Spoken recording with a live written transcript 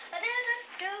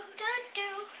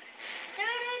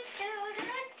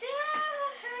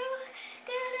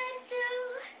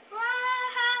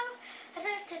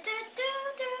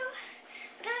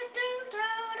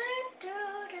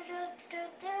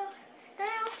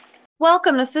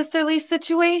Welcome to Sisterly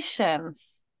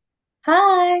Situations.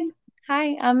 Hi,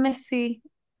 Hi, I'm Missy.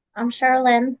 I'm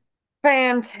Charlene.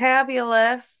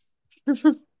 Fantabulous.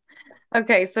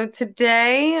 Okay, so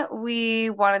today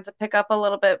we wanted to pick up a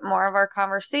little bit more of our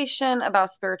conversation about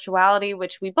spirituality,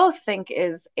 which we both think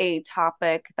is a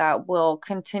topic that will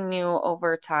continue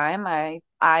over time.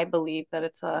 I believe that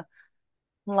it's a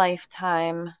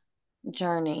lifetime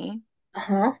journey.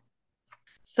 Uh-huh.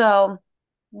 So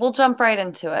we'll jump right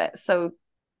into it. So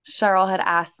Cheryl had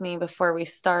asked me before we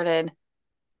started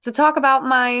to talk about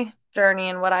my journey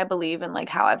and what I believe and like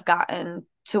how I've gotten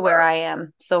to where I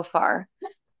am so far.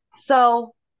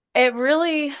 So it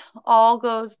really all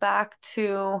goes back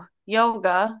to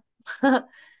yoga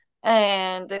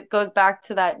and it goes back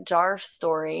to that jar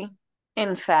story.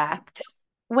 In fact,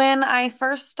 when I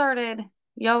first started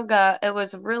yoga, it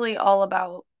was really all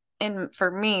about, and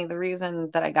for me, the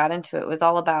reason that I got into it was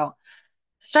all about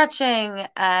stretching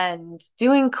and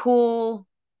doing cool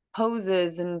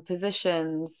poses and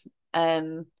positions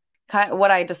and kind of what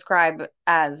I describe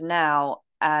as now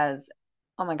as,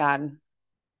 oh my God,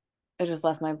 it just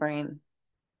left my brain.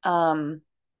 Um,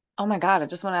 oh my God, it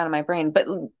just went out of my brain, but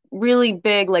really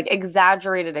big, like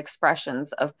exaggerated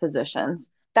expressions of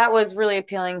positions. That was really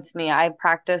appealing to me. I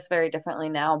practice very differently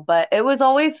now, but it was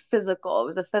always physical. It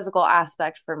was a physical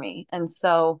aspect for me. And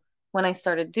so when I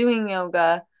started doing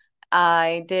yoga,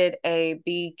 I did a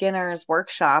beginner's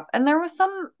workshop, and there was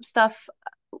some stuff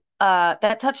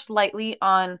that touched lightly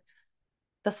on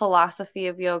the philosophy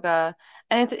of yoga.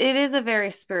 And it is a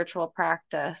very spiritual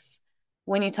practice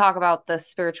when you talk about the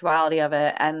spirituality of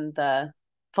it and the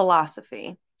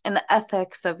philosophy and the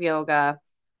ethics of yoga.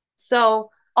 So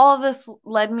all of this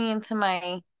led me into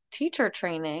my teacher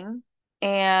training.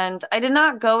 And I did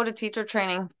not go to teacher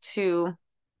training to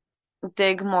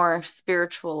dig more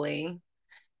spiritually.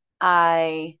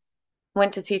 I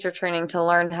went to teacher training to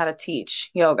learn how to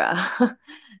teach yoga.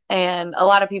 And a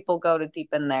lot of people go to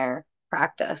deepen their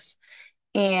practice.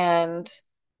 And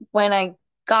when I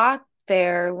got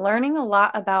there, learning a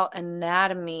lot about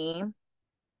anatomy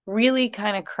really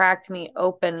kind of cracked me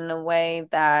open in a way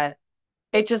that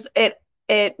it just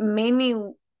it made me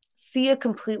see a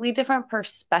completely different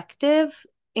perspective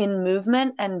in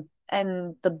movement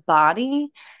and the body.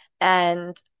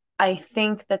 And I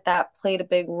think that that played a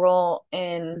big role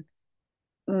in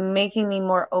making me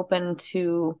more open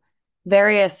to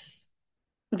various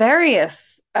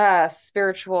various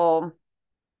spiritual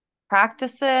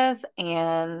practices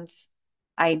and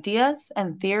ideas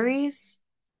and theories.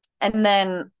 And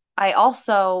then I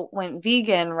also went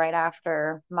vegan right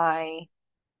after my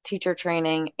teacher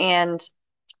training. And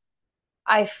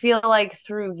I feel like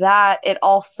through that,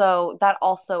 that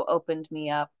also opened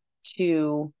me up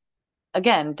to,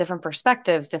 again, different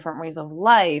perspectives, different ways of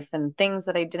life, and things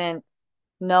that I didn't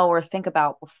know or think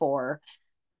about before.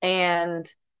 And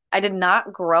I did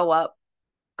not grow up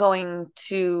going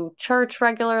to church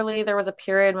regularly. There was a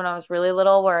period when I was really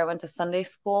little where I went to Sunday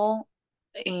school.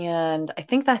 And I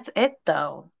think that's it,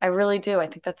 though. I really do. I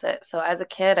think that's it. So as a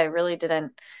kid, I really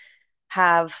didn't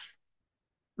have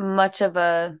much of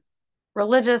a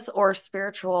religious or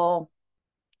spiritual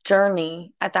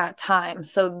journey at that time.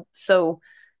 So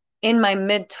in my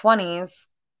mid 20s,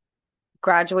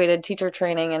 graduated teacher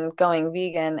training and going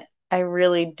vegan, I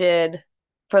really did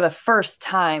for the first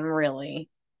time really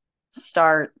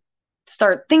start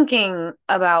start thinking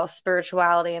about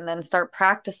spirituality and then start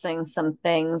practicing some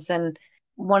things. And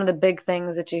one of the big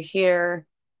things that you hear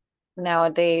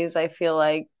nowadays, I feel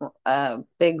like a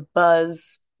big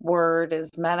buzz word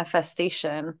is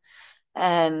manifestation.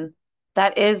 And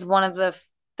that is one of the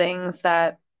things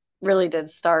that really did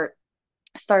start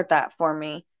that for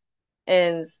me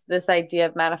is this idea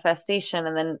of manifestation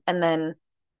and then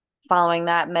following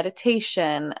that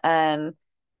meditation and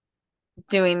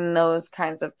doing those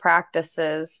kinds of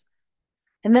practices.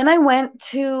 And then I went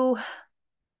to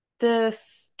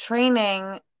this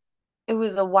training. It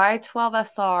was a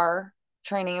Y12SR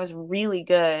training. It was really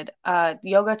good.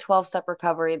 Yoga 12-step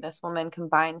recovery. This woman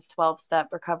combines 12-step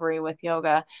recovery with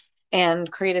yoga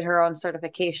and created her own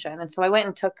certification. And so I went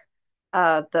and took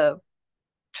the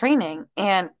training,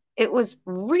 and it was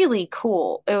really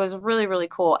cool. It was really, really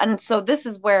cool. And so this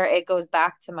is where it goes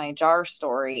back to my jar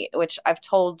story, which I've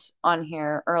told on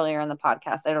here earlier in the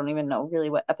podcast. I don't even know really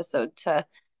what episode to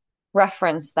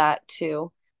reference that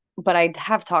to, but I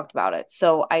have talked about it.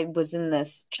 So I was in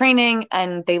this training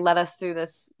and they led us through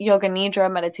this yoga nidra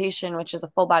meditation, which is a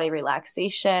full body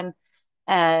relaxation.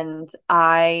 And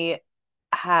I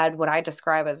had what I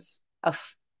describe as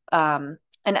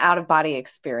an out of body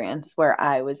experience where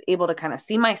I was able to kind of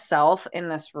see myself in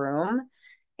this room,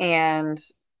 and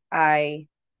I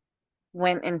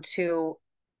went into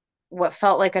what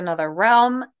felt like another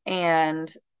realm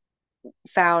and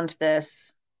found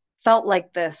this, felt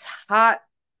like this hot,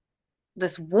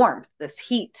 this warmth, this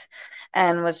heat,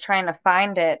 and was trying to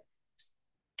find it.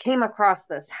 Came across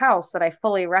this house that I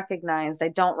fully recognized. I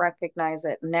don't recognize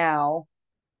it now,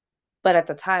 but at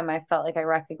the time I felt like I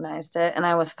recognized it, and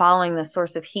I was following the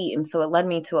source of heat, and so it led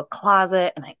me to a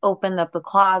closet, and I opened up the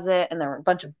closet and there were a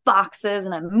bunch of boxes,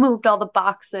 and I moved all the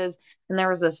boxes, and there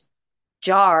was this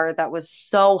jar that was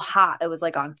so hot it was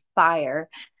like on fire.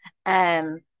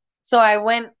 And so I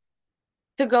went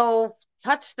to go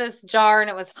touch this jar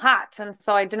and it was hot, and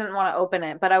so I didn't want to open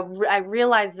it, but I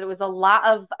realized it was a lot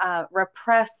of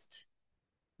repressed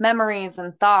memories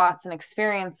and thoughts and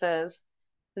experiences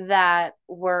that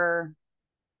were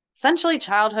essentially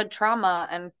childhood trauma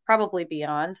and probably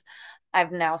beyond.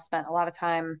 I've now spent a lot of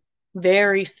time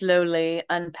very slowly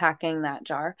unpacking that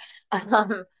jar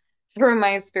um, through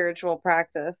my spiritual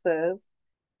practices.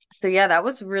 So yeah, that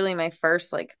was really my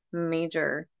first like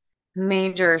major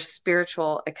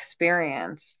spiritual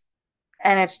experience.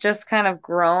 And it's just kind of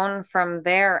grown from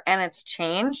there and it's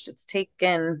changed. It's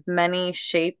taken many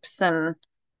shapes and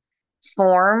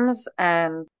forms.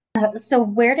 And So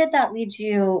where did that lead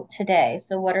you today?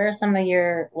 So what are some of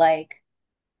your like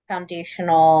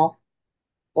foundational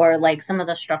or like some of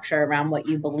the structure around what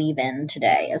you believe in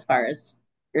today as far as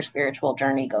your spiritual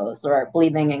journey goes, or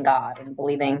believing in God and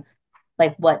believing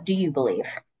like what do you believe?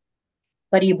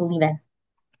 What do you believe in?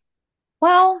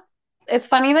 well, it's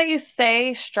funny that you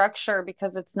say structure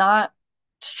because it's not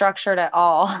structured at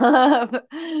all.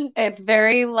 It's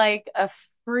very like a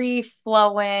free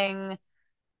flowing,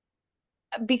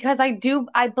 because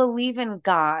I believe in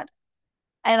God,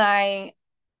 and I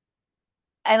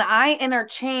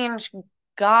interchange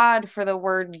God for the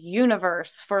word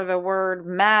universe, for the word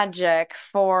magic,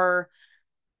 for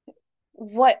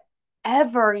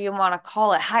whatever you want to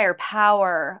call it, higher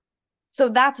power. So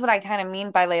that's what I kind of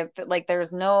mean by like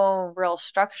there's no real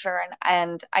structure,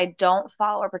 and I don't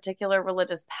follow a particular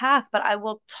religious path, but I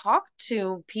will talk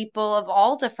to people of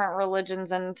all different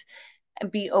religions and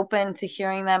be open to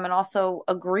hearing them and also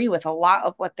agree with a lot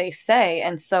of what they say.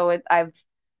 And so I've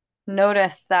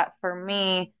noticed that for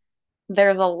me,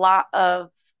 there's a lot of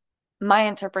my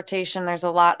interpretation, there's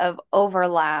a lot of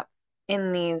overlap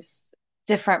in these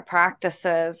different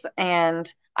practices,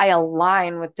 and I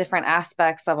align with different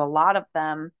aspects of a lot of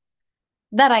them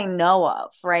that I know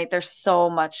of, right? There's so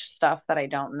much stuff that I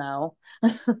don't know.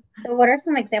 So what are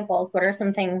some examples? What are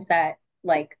some things that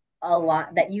like a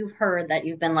lot that you've heard that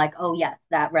you've been like, oh yes,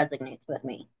 that resonates with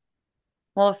me?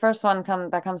 Well, the first one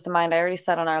that comes to mind, I already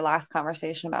said on our last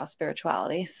conversation about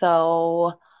spirituality.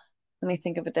 So let me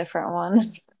think of a different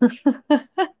one.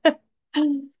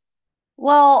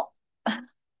 Well,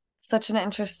 such an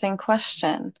interesting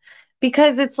question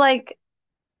because it's like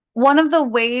one of the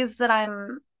ways that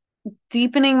I'm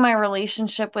deepening my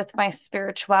relationship with my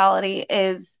spirituality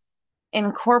is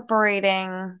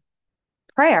incorporating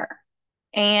prayer.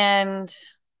 And,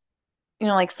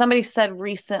 like somebody said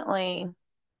recently,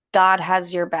 God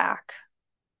has your back.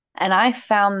 And I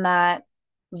found that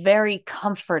very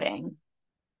comforting.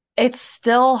 It's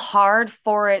still hard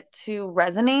for it to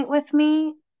resonate with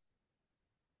me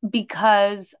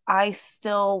because I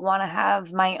still want to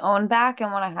have my own back and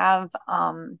I want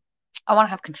to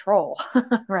have control,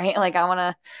 right? Like I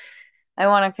want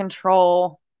to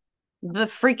control the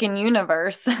freaking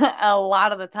universe a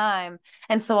lot of the time.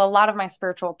 And so a lot of my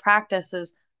spiritual practice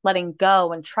is letting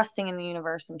go and trusting in the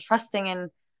universe and trusting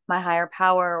in my higher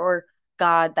power or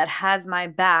God that has my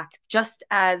back, just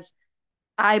as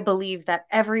I believe that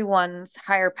everyone's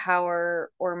higher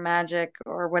power or magic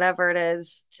or whatever it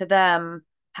is to them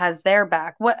has their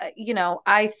back.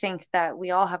 I think that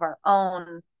we all have our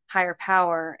own higher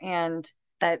power, and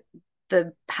that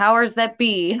the powers that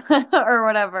be or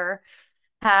whatever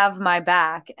have my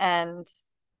back, and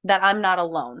that I'm not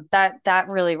alone. That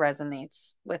really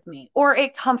resonates with me, or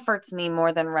it comforts me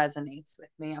more than resonates with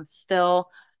me. I'm still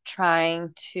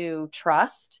trying to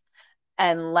trust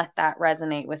and let that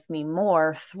resonate with me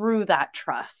more through that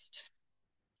trust.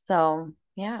 So,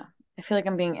 yeah, I feel like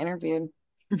I'm being interviewed.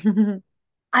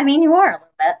 I mean, you are a little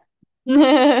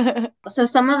bit. So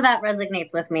some of that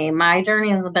resonates with me. My journey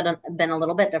has been a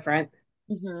little bit different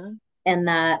hmm in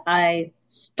that I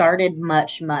started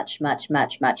much, much, much,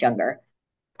 much, much younger.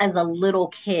 As a little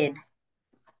kid,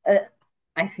 uh,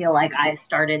 I feel like I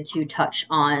started to touch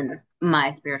on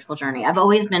my spiritual journey. I've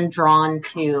always been drawn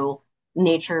to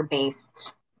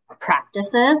nature-based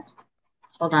practices.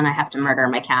 Hold on, I have to murder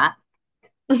my cat.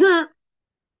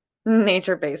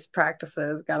 Nature-based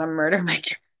practices. Gotta murder my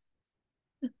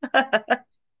cat.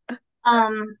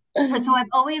 Um, So I've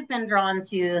always been drawn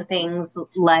to things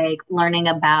like learning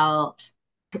about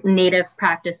native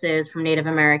practices from Native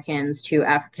Americans to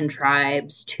African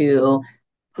tribes to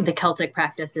the Celtic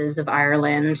practices of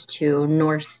Ireland to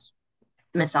Norse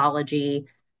mythology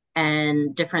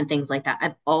and different things like that.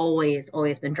 I've always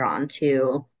been drawn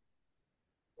to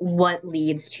what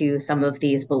leads to some of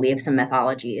these beliefs and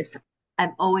mythologies.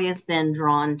 I've always been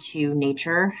drawn to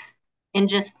nature and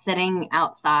just sitting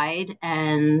outside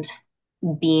and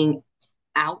being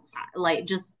outside, like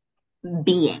just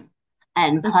being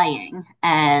and playing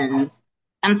and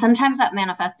sometimes that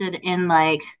manifested in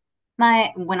like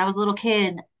my when I was a little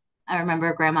kid. I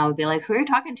remember grandma would be like, "Who are you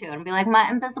talking to?" And I'd be like, "My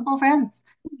invisible friends."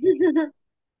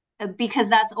 Because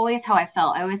that's always how I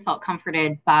felt. I always felt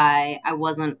comforted by I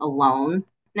wasn't alone.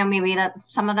 Now maybe that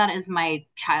some of that is my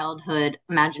childhood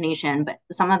imagination, but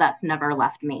some of that's never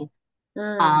left me.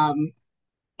 Mm. Um,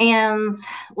 and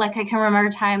like I can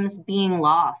remember times being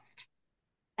lost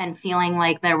and feeling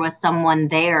like there was someone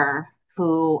there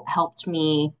who helped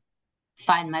me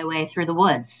find my way through the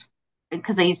woods.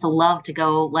 Because I used to love to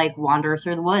go like wander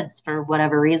through the woods for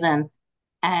whatever reason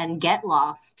and get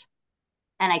lost.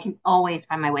 And I can always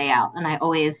find my way out. And I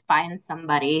always find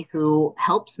somebody who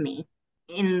helps me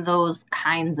in those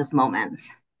kinds of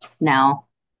moments. Now,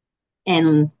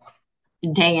 in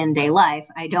day life,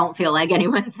 I don't feel like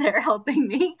anyone's there helping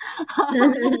me.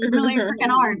 It's really freaking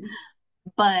hard.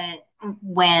 But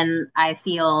when I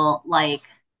feel like,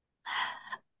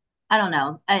 I don't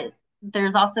know,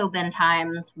 there's also been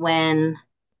times when,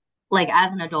 like,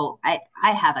 as an adult, I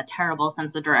have a terrible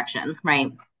sense of direction,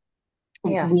 right?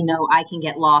 We Yes. know I can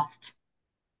get lost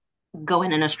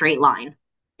going in a straight line.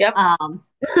 Yep. Um,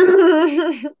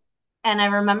 and I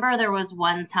remember there was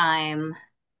one time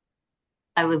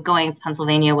I was going to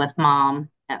Pennsylvania with mom,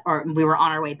 or we were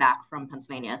on our way back from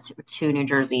Pennsylvania to New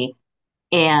Jersey,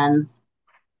 and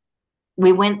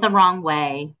we went the wrong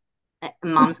way.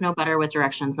 Mom's no better with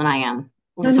directions than I am.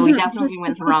 So we definitely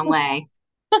went the wrong way.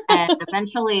 And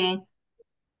eventually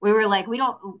we were like,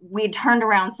 we turned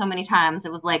around so many times.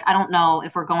 It was like, I don't know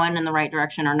if we're going in the right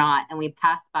direction or not. And we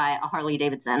passed by a Harley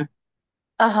Davidson.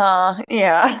 Uh-huh.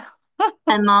 Yeah.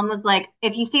 And mom was like,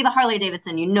 if you see the Harley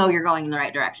Davidson, you know you're going in the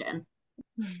right direction.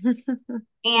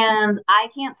 And I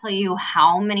can't tell you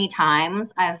how many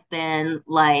times I've been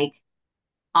like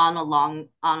on a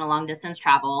long distance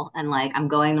travel and like I'm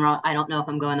going the wrong, I don't know if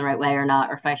I'm going the right way or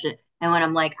not, or if I should. And when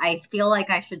I'm like, I feel like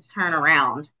I should turn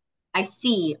around, I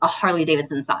see a Harley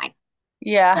Davidson sign.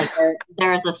 Yeah. Like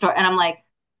there's a store, and I'm like,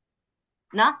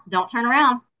 no, don't turn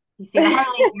around. You see the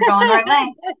Harley, you're going the right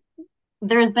way.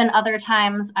 There's been other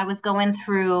times I was going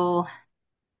through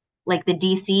like the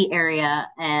DC area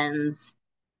and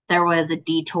there was a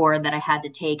detour that I had to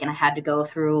take and I had to go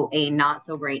through a not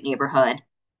so great neighborhood.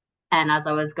 And as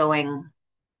I was going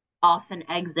off an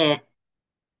exit,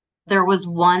 there was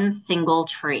one single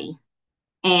tree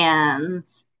and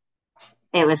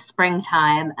it was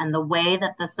springtime and the way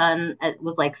that the sun it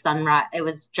was like sunrise, it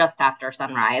was just after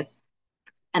sunrise,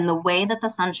 and the way that the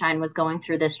sunshine was going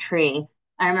through this tree,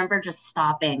 I remember just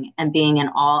stopping and being in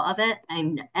awe of it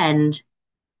and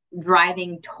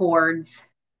driving towards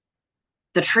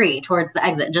the tree, towards the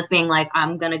exit, just being like,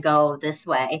 I'm gonna go this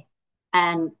way,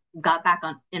 and got back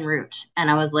on en route. And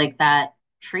I was like, that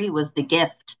tree was the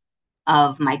gift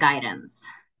of my guidance.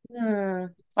 Hmm.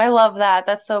 I love that.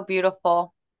 That's so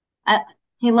beautiful. Uh,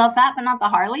 you love that, but not the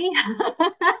Harley.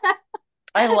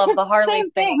 I love the Harley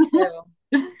Same thing thing. too.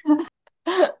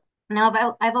 No,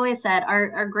 but I've always said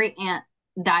our great aunt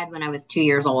died when I was 2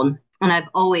 years old. And I've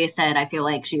always said I feel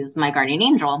like she was my guardian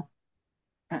angel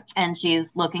and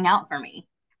she's looking out for me.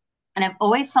 And I've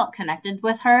always felt connected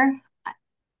with her.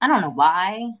 I don't know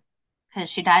why, because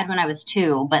she died when I was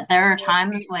two, but there are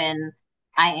times when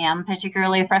I am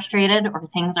particularly frustrated or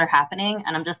things are happening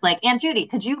and I'm just like, Aunt Judy,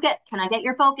 can I get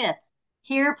your focus?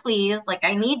 Here, please. Like,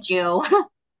 I need you.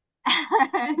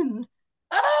 And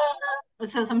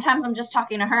so sometimes I'm just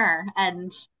talking to her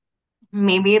and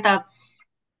maybe that's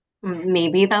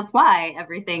maybe that's why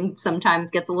everything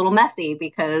sometimes gets a little messy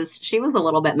because she was a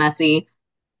little bit messy.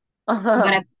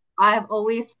 But I've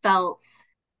always felt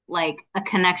like a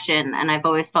connection and I've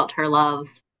always felt her love.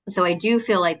 So I do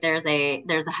feel like there's a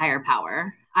higher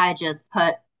power. I just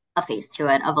put a face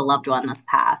to it of a loved one that's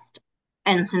passed.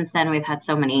 And since then we've had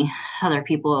so many other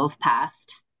people who have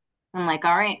passed. I'm like,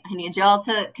 all right, I need y'all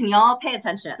to can y'all pay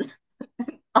attention?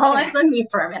 All eyes on me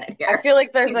for a minute I here. feel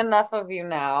like there's enough of you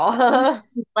now.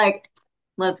 Like,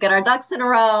 let's get our ducks in a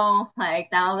row.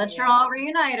 Like, now that you're all Yeah.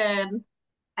 reunited,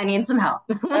 I need some help.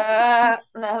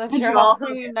 Now that Would you're you all all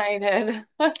focus? reunited.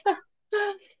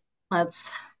 Let's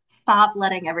stop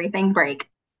letting everything break.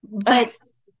 But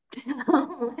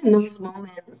in those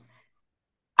moments.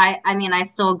 I mean, I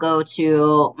still go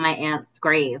to my aunt's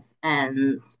grave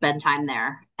and spend time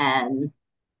there. And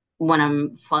when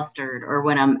I'm flustered or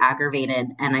when I'm aggravated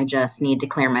and I just need to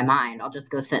clear my mind, I'll just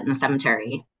go sit in the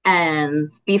cemetery. And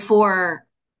before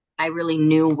I really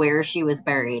knew where she was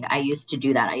buried, I used to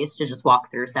do that. I used to just walk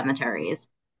through cemeteries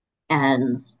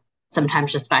and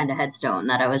sometimes just find a headstone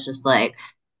that I was just like,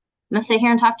 I'm gonna sit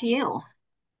here and talk to you.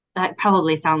 That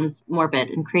probably sounds morbid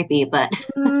and creepy, but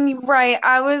Right.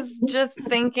 I was just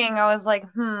thinking, I was like,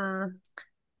 for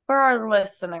our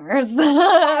listeners.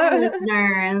 our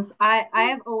listeners,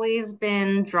 I've always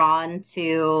been drawn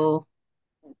to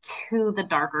the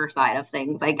darker side of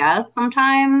things, I guess,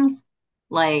 sometimes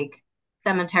like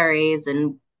cemeteries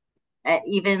and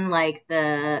even like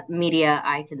the media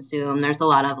I consume. There's a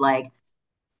lot of like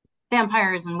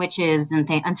vampires and witches and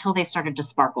things until they started to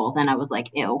sparkle. Then I was like,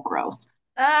 ew, gross.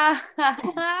 That's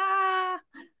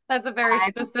a very I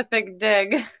specific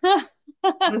dig.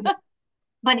 was,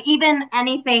 but even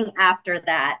anything after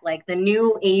that, like the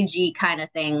new agey kind of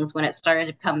things, when it started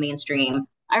to become mainstream,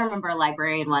 I remember a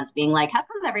librarian once being like, "How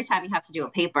come every time you have to do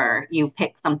a paper, you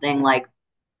pick something like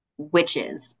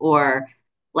witches or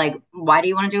like why do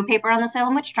you want to do a paper on the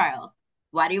Salem witch trials?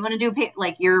 Why do you want to do a paper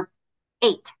like you're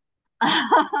 8?"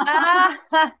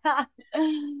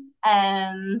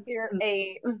 And You're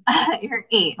 8. you're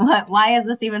 8. Why is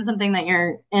this even something that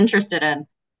you're interested in?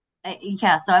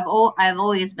 Yeah, so I've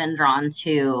always been drawn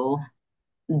to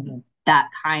that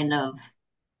kind of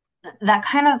that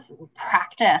kind of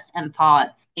practice and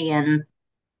thoughts, and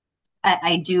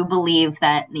I do believe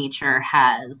that nature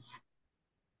has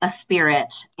a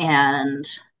spirit and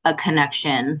a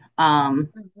connection.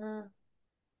 Mhm.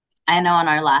 I know on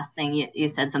our last thing you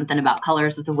said something about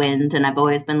colors of the wind, and I've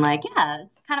always been like, yeah,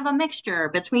 it's kind of a mixture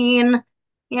between,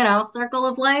 circle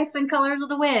of life and colors of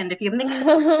the wind. If you mix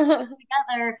those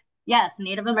together, yes,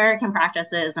 Native American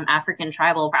practices and African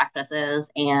tribal practices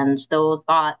and those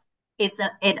thoughts.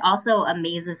 It also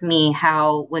amazes me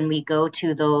how when we go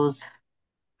to those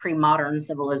pre-modern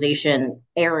civilization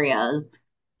areas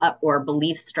or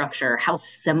belief structure, how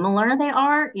similar they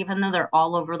are, even though they're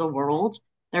all over the world.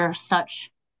 There are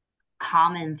such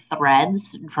common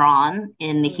threads drawn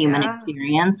in the human Yeah.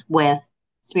 experience with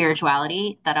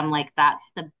spirituality that I'm like, that's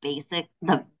the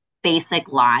basic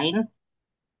line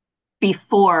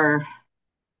before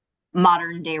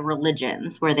modern day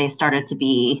religions, where they started to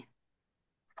be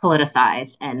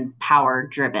politicized and power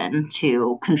driven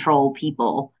to control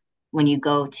people. When you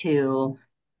go to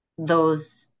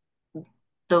those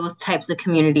those types of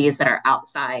communities that are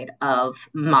outside of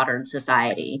modern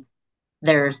society,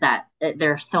 there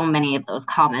are so many of those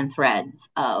common threads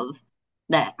of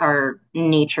that are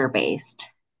nature based,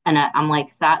 and I'm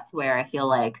like, that's where I feel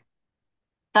like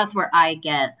that's where I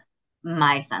get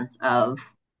my sense of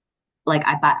like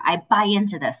I buy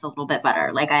into this a little bit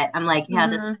better. Like I'm like, yeah,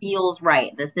 this Hmm. feels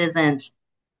right. This isn't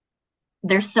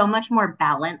There's so much more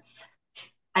balance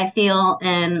I feel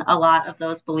in a lot of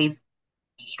those belief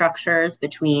structures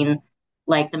between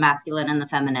like the masculine and the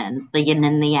feminine, the yin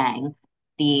and the yang,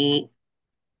 the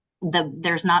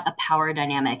there's not a power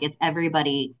dynamic. It's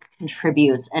everybody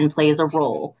contributes and plays a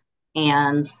role.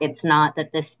 And it's not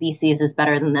that this species is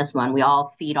better than this one. We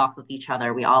all feed off of each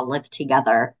other. We all live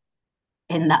together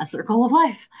in that circle of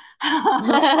life.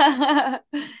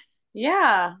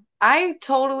 Yeah,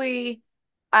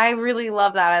 I really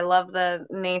love that. I love the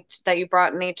nature that you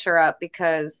brought nature up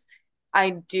because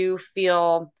I do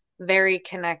feel very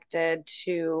connected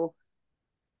to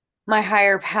my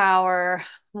higher power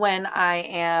when when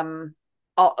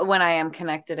I am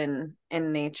connected in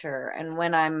nature and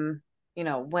when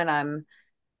I'm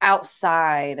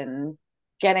outside and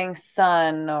getting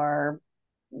sun or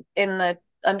in the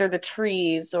under the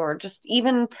trees or just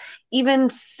even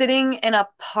sitting in a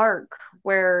park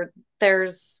where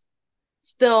there's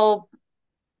still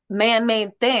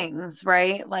man-made things,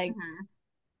 right? Like, Mhm.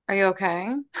 are you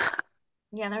okay?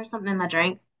 Yeah, there's something in my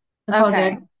drink. It's all good.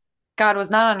 Okay. God was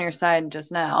not on your side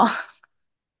just now.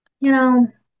 You know,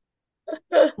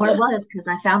 or it was because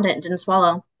I found it and didn't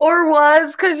swallow. Or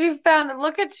was because you found it.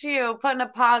 Look at you putting a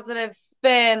positive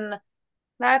spin.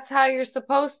 That's how you're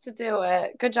supposed to do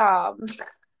it. Good job.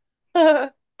 I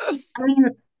mean,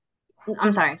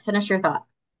 I'm sorry, finish your thought.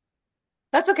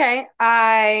 That's okay.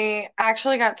 I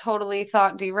actually got totally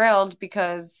thought derailed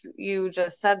because you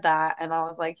just said that, and I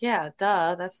was like, yeah,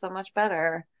 duh, that's so much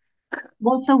better.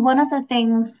 Well, so one of the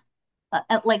things,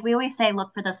 like we always say,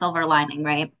 look for the silver lining,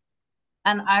 right?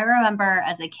 And I remember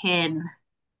as a kid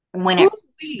when Who's it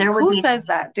we? there would Who be says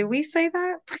that? Do we say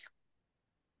that?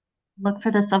 look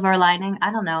for the silver lining.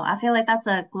 I don't know. I feel like that's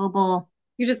a global.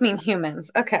 You just mean humans.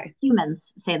 Okay.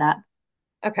 Humans say that.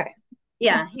 Okay.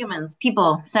 Yeah, humans,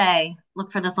 people say,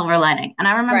 look for the silver lining. And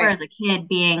I remember Right. as a kid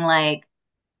being like,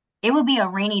 it would be a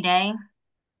rainy day.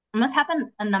 And this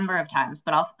happened a number of times,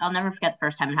 but I'll never forget the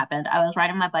first time it happened. I was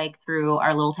riding my bike through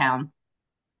our little town,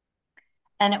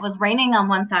 and it was raining on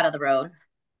one side of the road,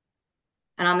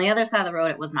 and on the other side of the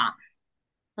road it was not.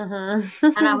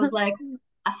 And I was Mhm. like,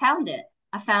 I found it.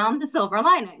 I found the silver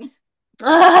lining.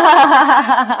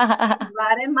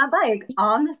 Riding my bike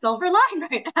on the silver line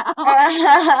right now. Like,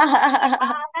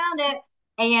 I found it.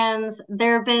 And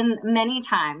there have been many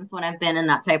times when I've been in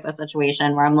that type of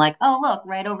situation where I'm like, oh, look,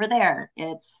 right over there.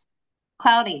 It's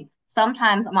cloudy.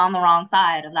 Sometimes I'm on the wrong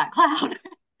side of that cloud.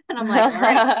 And I'm like, all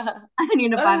right, I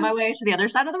need to find my way to the other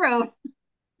side of the road.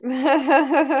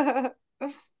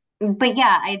 But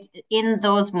yeah, I in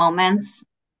those moments,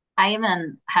 I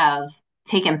even have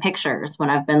taken pictures when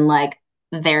I've been like,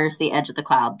 there's the edge of the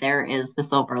cloud, there is the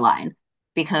silver line,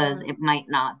 because Mm. it might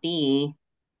not be,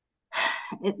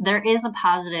 there is a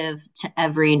positive to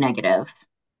every negative,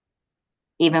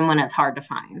 even when it's hard to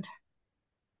find,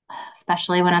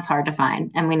 especially when it's hard to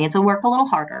find. And we need to work a little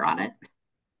harder on it.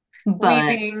 We But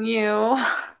being you.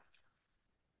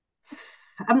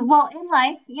 well, in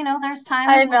life, there's I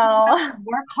times when you have know. to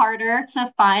work harder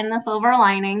to find the silver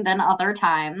lining than other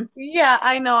times. Yeah,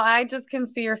 I know. I just can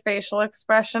see your facial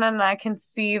expression and I can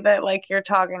see that like you're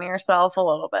talking to yourself a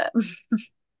little bit.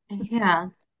 Yeah,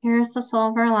 here's the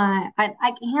silver line.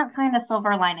 I can't find a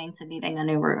silver lining to needing a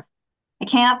new roof. I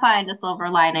can't find a silver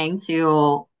lining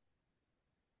to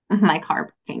my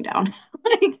car breaking down.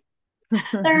 Like,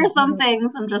 there are some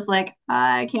things I'm just like,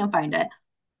 I can't find it.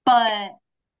 But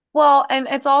Well, and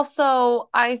it's also,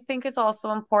 I think it's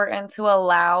also important to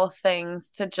allow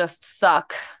things to just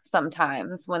suck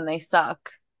sometimes when they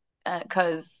suck,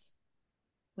 because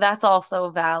that's also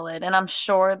valid. And I'm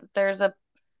sure that there's a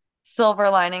silver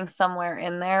lining somewhere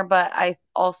in there, but I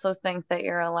also think that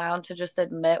you're allowed to just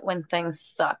admit when things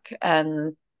suck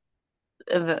and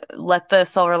let the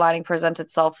silver lining present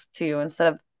itself to you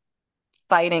instead of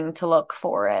fighting to look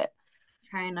for it.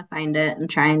 trying to find it and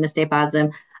trying to stay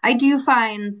positive. I do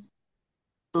find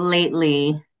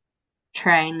lately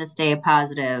trying to stay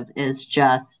positive is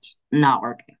just not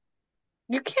working.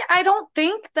 You can't, I don't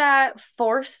think that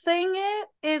forcing it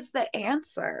is the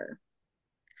answer.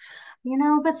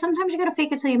 But sometimes you gotta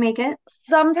fake it till you make it.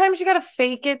 Sometimes you gotta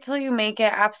fake it till you make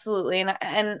it, absolutely.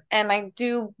 And I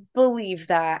do believe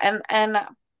that. And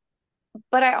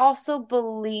but I also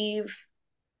believe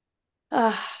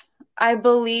uh, I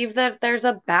believe that there's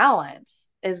a balance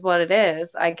is what it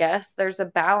is. I guess there's a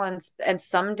balance and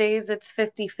some days it's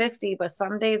 50-50, but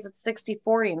some days it's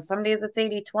 60-40 and some days it's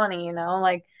 80-20,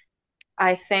 Like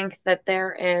I think that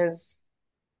there is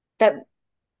that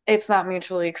it's not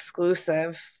mutually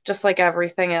exclusive, just like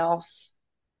everything else.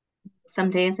 Some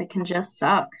days it can just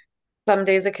suck. Some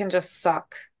days it can just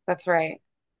suck. That's right.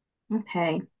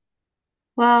 Okay.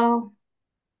 Well,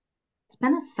 it's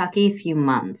been a sucky few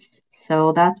months,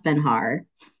 so that's been hard.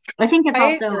 I think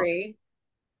I agree.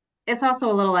 it's also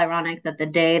a little ironic that the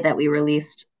day that we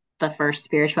released the first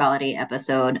spirituality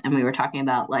episode and we were talking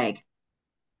about like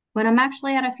when I'm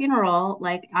actually at a funeral,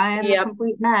 like I am a Yep.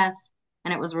 complete mess,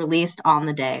 and it was released on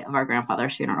the day of our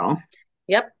grandfather's funeral.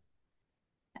 Yep.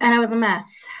 And I was a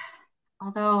mess.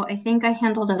 Although I think I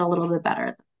handled it a little bit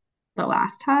better the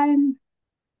last time.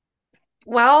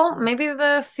 Well, maybe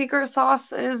the secret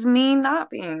sauce is me not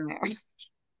being That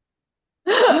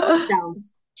there.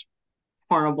 sounds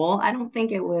horrible. I don't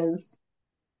think it was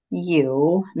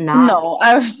you, not No,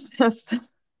 I was just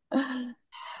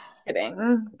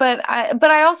kidding. But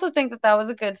I also think that that was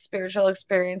a good spiritual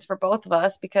experience for both of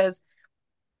us because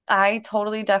I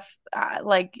totally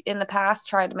like in the past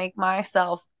tried to make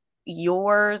myself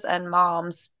yours and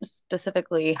mom's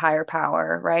specifically higher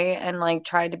power, right? And like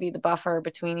tried to be the buffer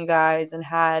between you guys and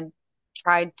had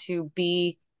tried to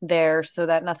be there so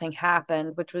that nothing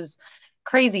happened, which was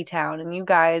crazy town. And you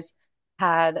guys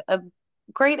had a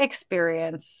great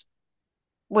experience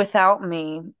without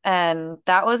me. And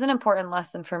that was an important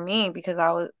lesson for me because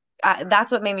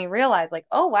that's what made me realize, like,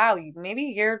 oh, wow, maybe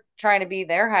you're trying to be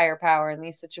their higher power in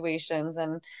these situations.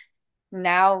 And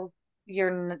now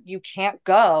you can't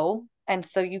go. And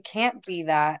so you can't be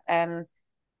that. And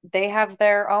they have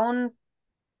their own,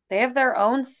 they have their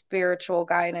own spiritual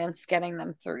guidance getting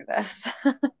them through this.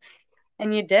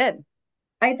 And you did.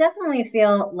 I definitely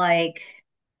feel like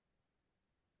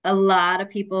a lot of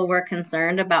people were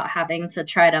concerned about having to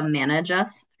try to manage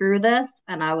us through this.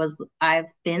 And I've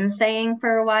been saying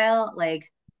for a while,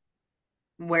 like,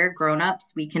 we're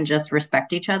grown-ups, we can just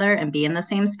respect each other and be in the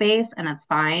same space, and it's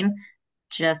fine.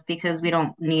 just because we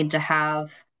don't need to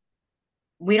have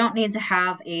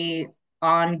a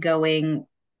ongoing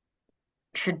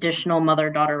traditional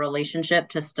mother-daughter relationship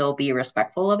to still be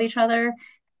respectful of each other.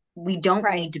 We don't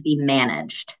Right. need to be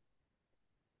managed.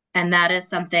 And that is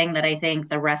something that I think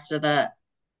the rest of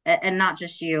and not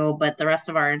just you, but the rest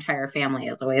of our entire family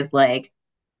is always like,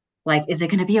 is it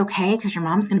going to be okay? Because your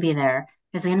mom's going to be there.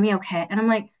 Is it going to be okay? And I'm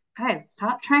like, guys,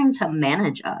 stop trying to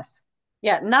manage us.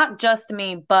 Yeah, not just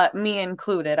me, but me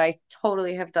included. I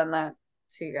totally have done that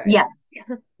to you guys. Yes.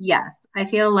 Yes. I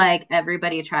feel like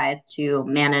everybody tries to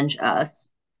manage us.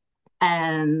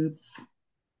 And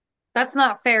That's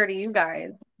not fair to you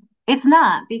guys. it's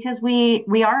not because we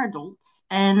are adults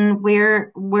and we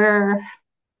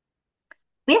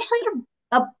actually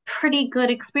had a pretty good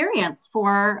experience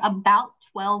for about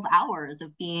 12 hours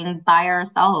of being by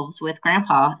ourselves with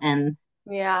grandpa, and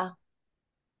Yeah.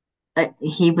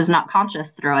 he was not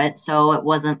conscious through it, so it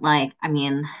wasn't like, I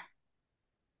mean,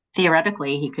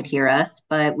 theoretically he could hear us,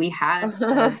 but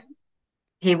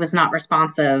he was not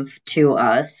responsive to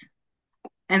us,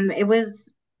 and it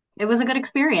was a good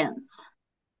experience.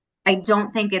 I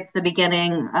don't think it's the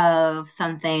beginning of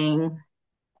something.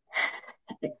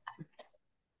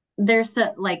 There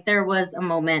was a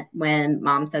moment when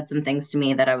mom said some things to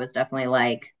me that I was definitely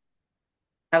like,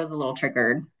 I was a little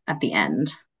triggered at the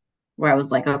end, where I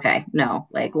was like, okay, no,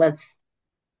 like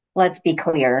let's be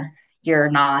clear. You're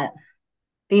not,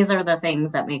 these are the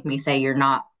things that make me say you're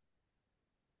not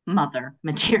mother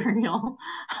material.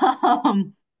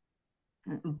 um,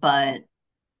 but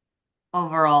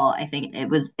overall, I think it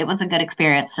was a good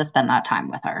experience to spend that time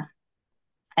with her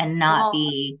and not Well,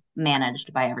 be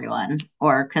managed by everyone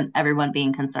or everyone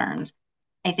being concerned.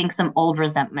 I think some old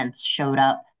resentments showed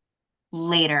up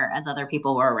later as other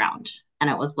people were around. And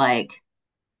it was like,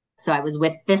 so I was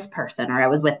with this person or I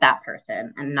was with that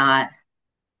person and not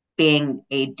being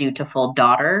a dutiful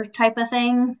daughter type of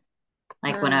thing.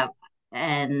 Like mm,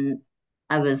 and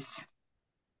I was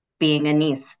being a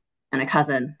niece and a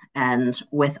cousin and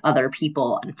with other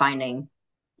people and finding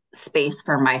space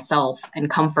for myself and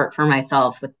comfort for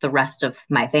myself with the rest of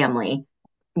my family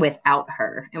without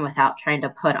her and without trying to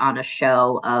put on a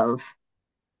show of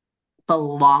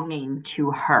belonging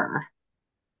to her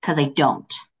because I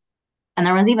don't. And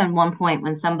there was even one point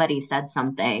when somebody said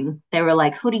something. They were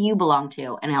like, "Who do you belong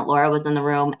to?" And Aunt Laura was in the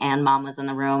room and mom was in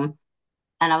the room.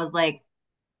 And I was like,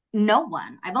 "No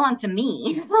one. I belong to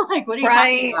me." Like, what are you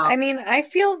talking right. about? I mean, I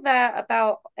feel that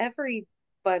about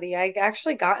everybody. I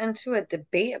actually got into a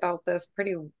debate about this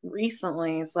pretty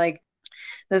recently. It's like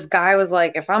this guy was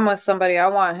like, if I'm with somebody, I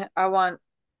want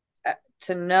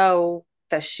to know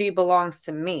that she belongs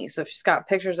to me. So if she's got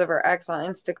pictures of her ex on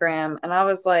Instagram, and I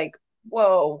was like,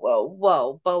 whoa, whoa,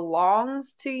 whoa,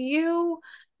 belongs to you?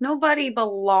 Nobody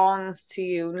belongs to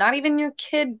you. Not even your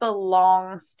kid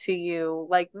belongs to you.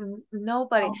 Like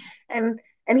nobody. And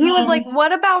and I he was like, mean,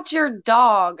 "What about your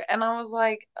dog?" And I was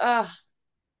like, "Ugh,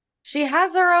 she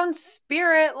has her own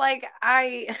spirit. Like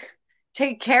I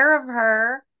take care of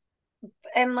her."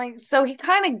 And like so he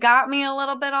kind of got me a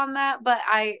little bit on that, but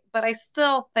I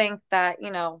still think that,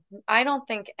 I don't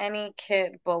think any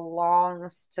kid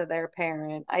belongs to their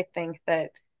parent. I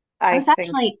I was think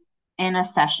actually in a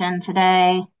session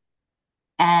today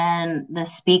and the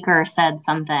speaker said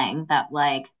something that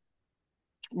like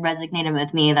resonated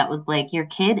with me that was like, your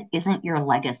kid isn't your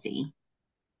legacy.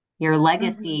 Your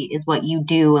legacy mhm, is what you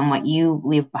do and what you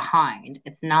leave behind.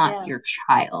 It's not yeah. your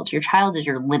child. Your child is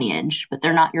your lineage, but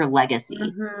they're not your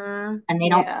legacy. And they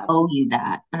don't Yeah. owe you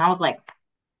that. And I was like,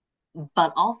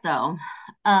 but also,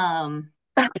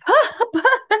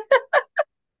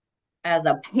 as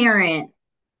a parent,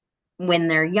 when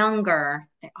they're younger,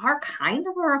 they are kind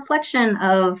of a reflection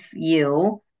of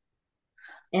you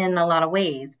in a lot of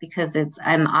ways because it's,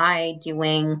 am I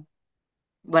doing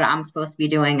what I'm supposed to be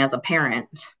doing as a parent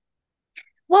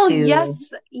Well, to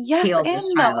yes, yes heal this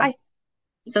and no. child?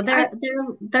 So I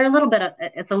they're a little bit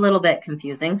it's a little bit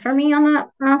confusing for me on that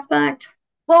aspect.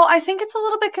 Well, I think it's a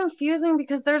little bit confusing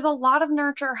because there's a lot of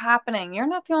nurture happening. You're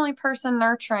not the only person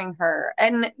nurturing her,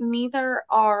 and neither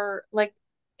are like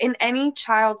in any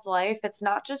child's life, it's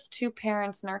not just two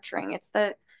parents nurturing. It's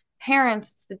the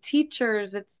parents, it's the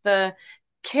teachers, it's the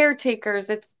caretakers,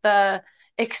 it's the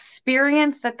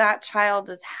experience that that child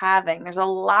is having. There's a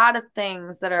lot of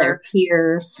things that Their are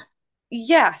peers.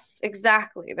 Yes,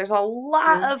 exactly. There's a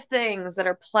lot Mm. of things that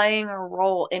are playing a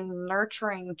role in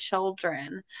nurturing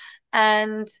children.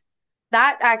 And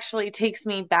that actually takes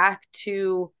me back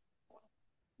to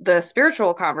the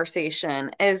spiritual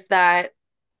conversation is that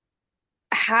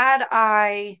had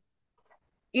I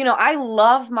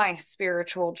love my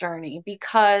spiritual journey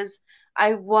because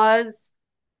I was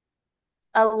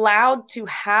allowed to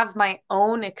have my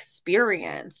own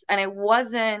experience, and it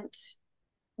wasn't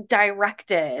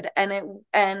directed,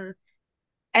 and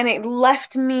and it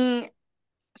left me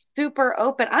super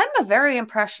open. I'm a very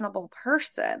impressionable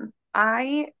person.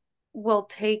 I will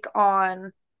take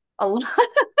on a lot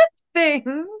of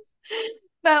things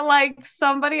that like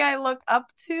somebody I look up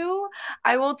to,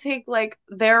 I will take like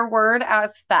their word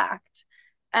as fact.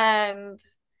 And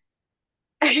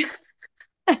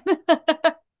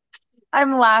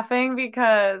I'm laughing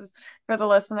because for the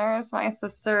listeners, my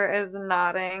sister is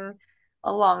nodding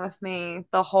along with me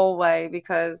the whole way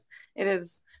because it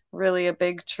is really a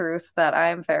big truth that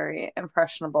I'm very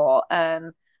impressionable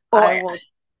and Oh I yeah. will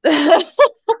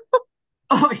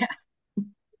Oh yeah.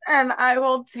 and I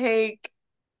will take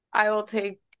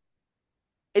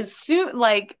as soon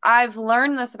like I've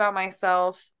learned this about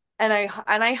myself and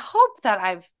I hope that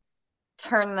I've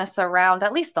turned this around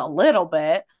at least a little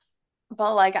bit.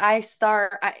 But like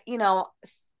you know,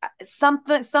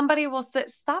 somebody will sit,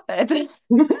 stop it.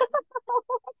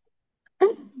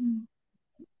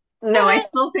 No, I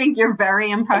still think you're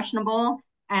very impressionable.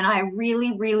 And I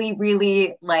really, really,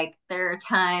 really like there are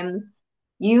times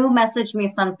you messaged me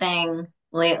something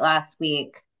late last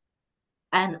week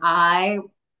and I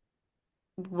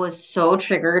was so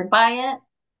triggered by it.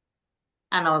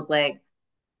 And I was like,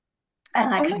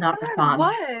 and I Oh could my not God,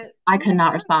 respond. what? I Oh could my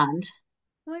not God. respond.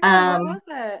 Oh my God, what Um, was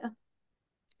it?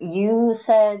 you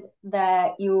said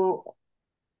that you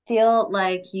feel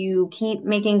like you keep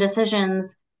making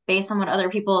decisions based on what other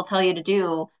people tell you to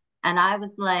do. And I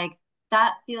was like,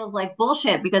 that feels like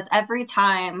bullshit because every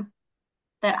time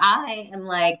that I am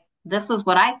like, this is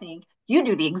what I think, you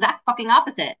do the exact fucking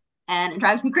opposite. And it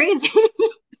drives me crazy.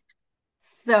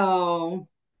 So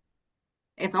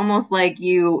it's almost like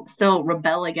you still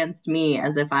rebel against me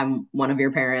as if I'm one of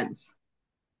your parents.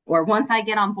 Or once I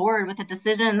get on board with a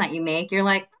decision that you make, you're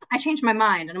like, I changed my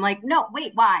mind. And I'm like, no,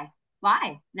 wait, why?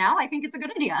 Why? Now I think it's a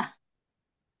good idea.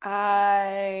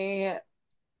 I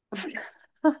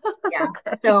Yeah.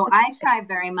 okay. So I try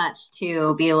very much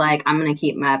to be like, I'm going to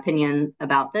keep my opinion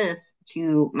about this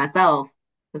to myself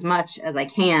as much as I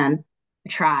can. I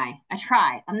try. I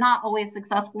try. I'm not always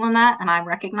successful in that. And I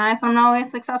recognize I'm not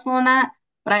always successful in that.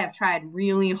 But I have tried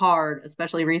really hard,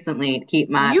 especially recently, to keep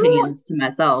my You opinions to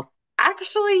myself.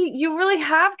 actually, you really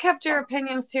have kept your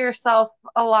opinions to yourself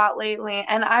a lot lately,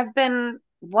 and I've been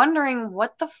wondering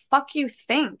what the fuck you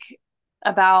think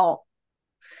about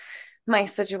my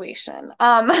situation.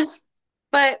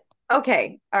 But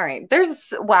okay, all right. There's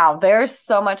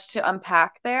so much to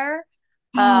unpack there.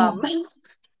 Um,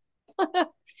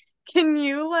 can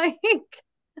you like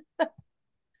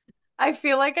I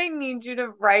feel like I need you to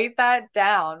write that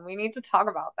down. We need to talk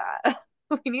about that.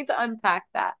 We need to unpack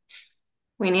that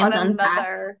We need on to unpack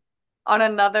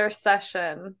another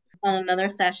session. on another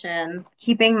session,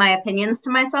 keeping my opinions to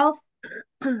myself.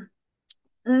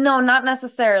 No, not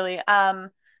necessarily.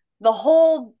 The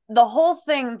whole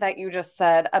thing that you just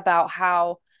said about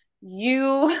how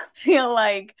you feel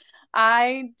like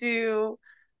I do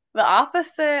the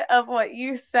opposite of what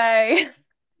you say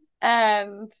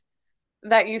and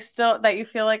that you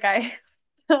feel like I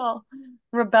still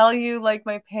rebel you like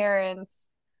my parents.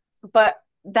 But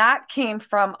that came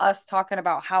from us talking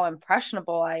about how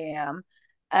impressionable I am.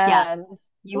 Yes, And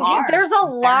you are there's a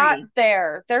lot very.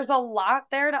 there. There's a lot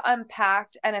there to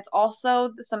unpack. And it's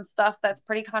also some stuff that's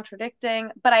pretty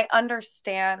contradicting, but I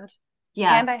understand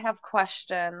and I Yes. have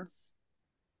questions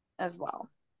as well.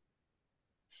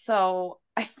 So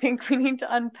I think we need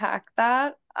to unpack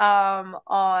that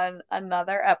on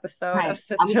another episode of Right.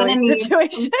 I'm Sisterly gonna need Situation.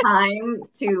 some time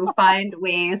to find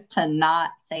ways to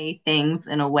not say things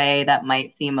in a way that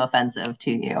might seem offensive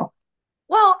to you.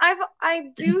 Well, I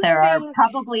Because do there are think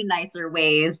probably nicer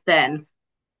ways than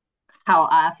how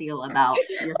I feel about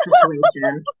your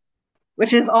situation,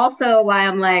 which is also why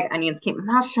I'm like, I need to keep my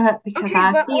mouth shut because okay,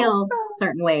 I but feel also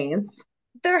certain ways.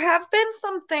 there have been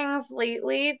some things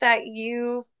lately that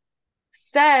you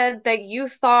said that you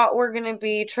thought were going to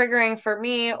be triggering for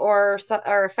me or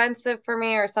offensive for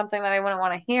me or something that I wouldn't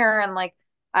want to hear and like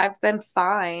I've been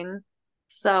fine.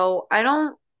 So I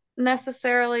don't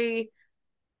necessarily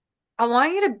I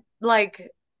want you to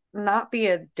like not be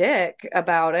a dick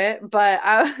about it, but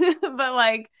but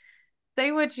like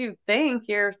say what you think.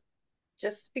 You're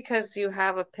just because you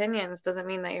have opinions doesn't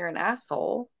mean that you're an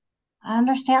asshole. I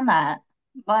understand that,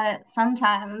 but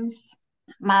sometimes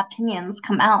my opinions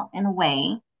come out in a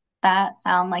way that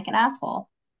sound like an asshole.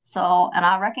 So, and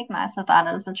I recognize that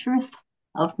that is a truth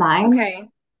of mine. Okay.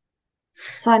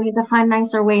 So I need to find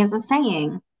nicer ways of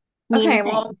saying mean Okay,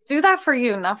 well, things. do that for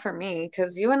you, not for me,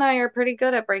 because you and I are pretty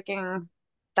good at breaking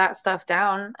that stuff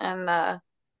down. And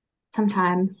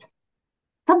Sometimes.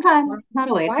 So Sometimes, not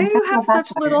always. why do you Sometimes have it'll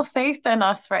such backfire. little faith in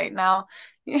us right now?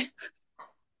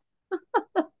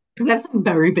 Because I have some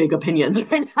very big opinions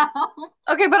right now.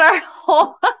 Okay, but our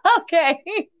whole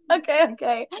okay,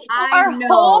 okay. I Our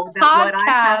whole know that what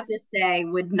I have podcast. to say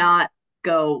would not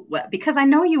go well because I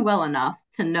know you well enough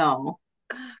to know.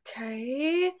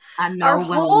 Okay. I Our know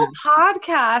well whole enough.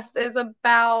 podcast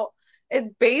is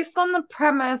based on the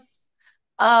premise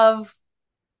of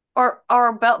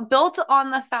built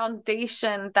on the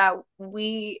foundation that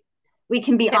we We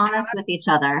can be can honest with each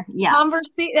other. Yes.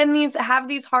 converse and these have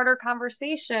these harder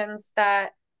conversations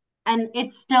that And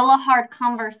it's still a hard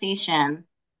conversation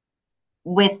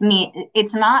with me.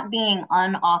 It's not being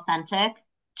unauthentic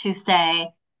to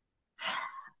say,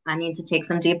 I need to take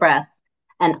some deep breaths.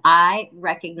 And I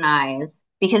recognize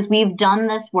because we've done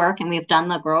this work and we've done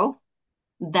the growth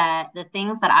that the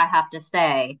things that I have to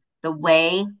say, the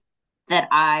way that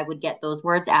I would get those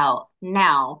words out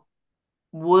now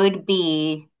would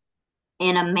be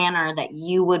in a manner that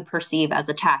you would perceive as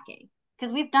attacking.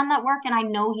 Because we've done that work and I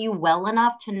know you well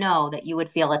enough to know that you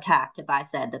would feel attacked if I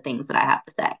said the things that I have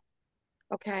to say.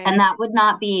 And okay. that would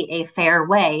not be a fair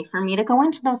way for me to go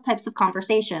into those types of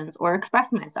conversations or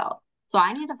express myself. So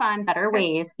I need to find better Okay.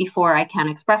 ways before I can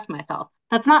express myself.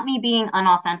 That's not me being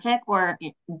unauthentic or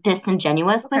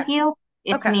disingenuous Okay. with you.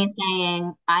 It's Okay. me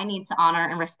saying I need to honor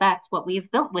and respect what we've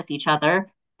built with each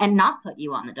other and not put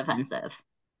you on the defensive.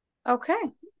 Okay.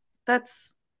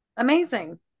 That's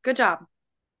amazing. Good job.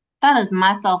 That is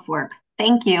my self work.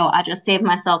 Thank you. I just saved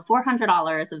myself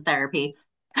 $400 of therapy.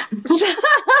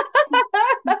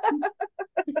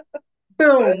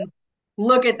 Boom.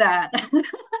 Look at that.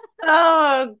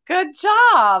 Oh, good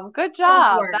job. Good Self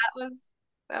job. work.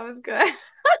 That was good.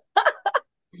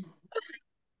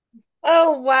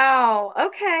 Oh, wow.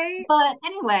 Okay. But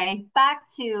anyway, back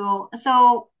to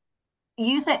so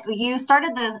you said you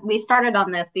started we started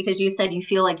on this because you said you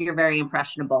feel like you're very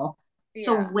impressionable.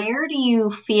 So Yeah. where do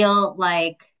you feel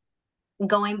like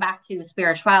going back to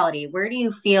spirituality, where do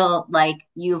you feel like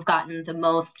you've gotten the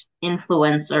most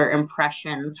influence or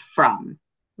impressions from?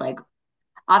 Like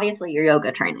obviously your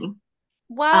yoga training.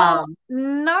 Well, Um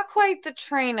not quite the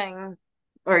training.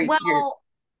 or your Well,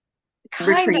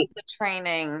 kind of retreat. the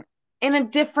training in a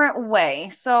different way.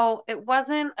 So it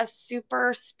wasn't a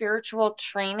super spiritual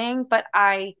training, but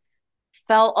I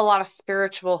felt a lot of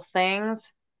spiritual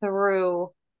things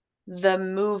through the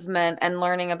movement and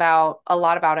learning about a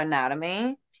lot about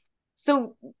anatomy.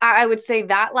 So I would say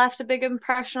that left a big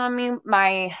impression on me.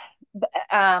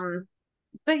 Um,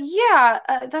 but yeah,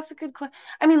 that's a good question.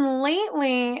 I mean,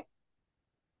 lately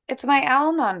it's my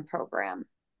Al-Anon program.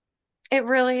 It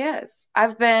really is.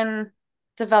 I've been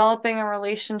developing a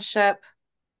relationship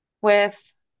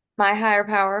with my higher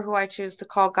power, who I choose to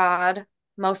call God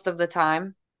most of the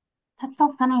time. That's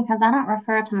so funny because I don't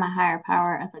refer to my higher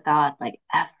power as a god like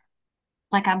ever.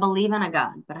 Like I believe in a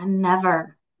god, but I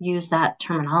never use that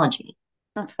terminology.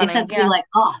 That's funny. Except to be Yeah. like,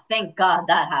 oh, thank God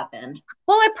that happened.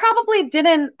 Well, I probably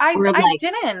didn't. Or I like,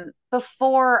 didn't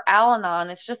before Al-Anon.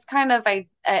 It's just kind of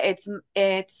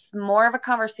it's more of a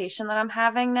conversation that I'm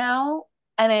having now,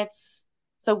 and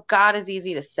so God is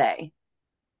easy to say.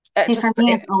 see, for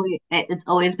me, It, it's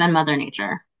always been Mother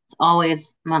Nature. It's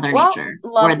always Mother well, Nature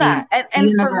or love the that,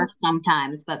 and for universe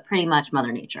sometimes, but pretty much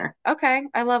Mother Nature. okay,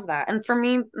 I love that, and for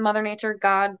me, Mother Nature,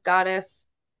 God, Goddess,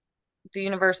 the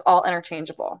universe, all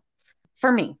interchangeable.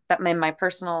 For me, that in my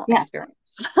personal Yeah,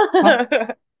 experience. that's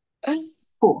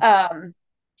cool. Um,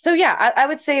 so yeah, I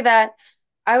would say that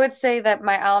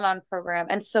my Al-Anon program,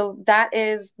 and so that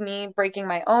is me breaking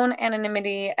my own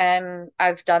anonymity, and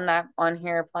I've done that on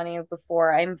here plenty of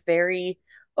before. I'm very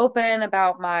open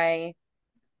about my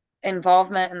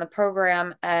involvement in the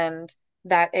program and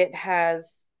that it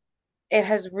has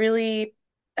really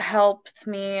helped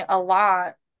me a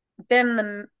lot,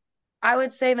 been I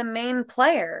would say the main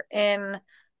player in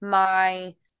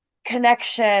my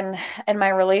connection and my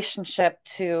relationship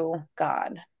to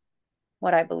God,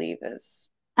 what I believe is.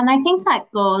 And I think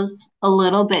that goes a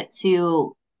little bit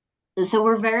to, so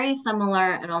we're very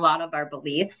similar in a lot of our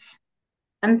beliefs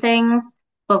and things,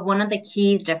 but one of the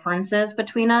key differences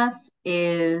between us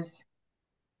is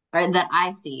or that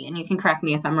I see, and you can correct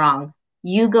me if I'm wrong,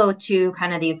 you go to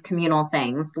kind of these communal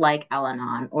things like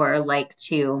Al-Anon or like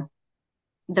to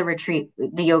the retreat,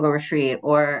 the yoga retreat,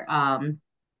 or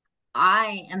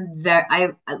I am very,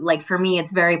 I like for me,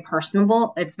 it's very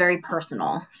personable. It's very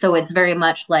personal. So it's very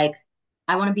much like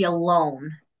I want to be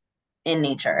alone in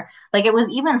nature. Like it was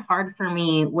even hard for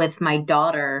me with my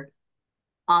daughter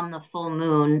on the full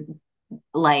moon,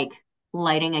 like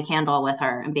lighting a candle with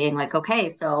her and being like, okay,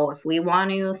 so if we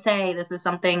want to say this is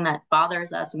something that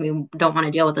bothers us and we don't want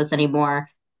to deal with this anymore,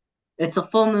 it's a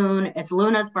full moon, it's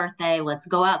Luna's birthday, let's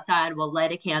go outside, we'll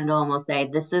light a candle and we'll say,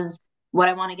 this is what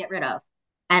I want to get rid of.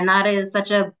 And that is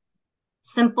such a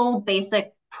simple,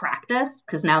 basic practice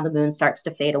because now the moon starts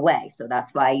to fade away. So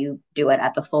that's why you do it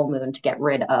at the full moon to get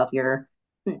rid of your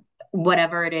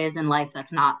whatever it is in life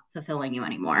that's not fulfilling you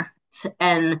anymore.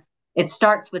 And it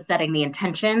starts with setting the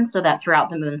intention so that throughout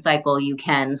the moon cycle, you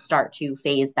can start to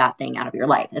phase that thing out of your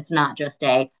life. It's not just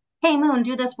a, hey, moon,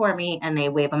 do this for me. And they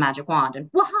wave a magic wand and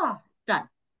waha, done.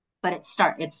 But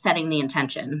it's setting the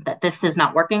intention that this is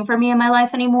not working for me in my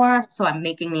life anymore. So I'm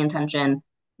making the intention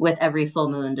with every full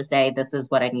moon to say, this is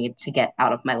what I need to get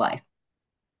out of my life.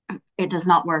 It does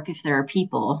not work if there are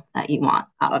people that you want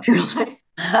out of your life.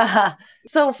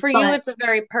 So for you, But it's a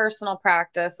very personal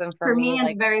practice, and for for me, me,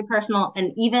 it's like, very personal.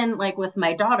 And even like with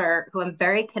my daughter, who I'm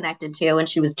very connected to, and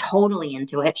she was totally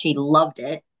into it, she loved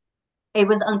it. It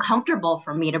was uncomfortable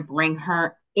for me to bring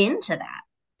her into that,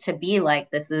 to be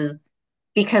like, this is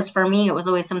because for me, it was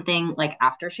always something like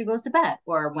after she goes to bed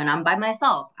or when I'm by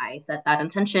myself, I set that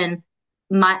intention.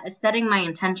 My setting my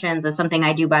intentions is something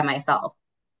I do by myself.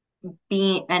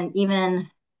 Being and even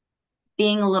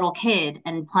being a little kid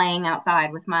and playing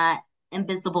outside with my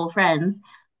invisible friends,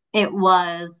 it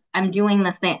was I'm doing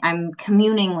this thing, I'm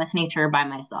communing with nature by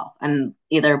myself. I'm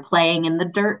either playing in the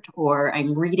dirt or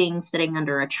I'm reading sitting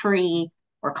under a tree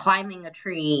or climbing a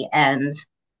tree and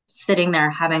sitting there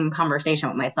having a conversation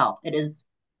with myself. It is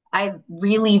I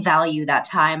really value that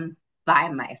time by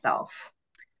myself.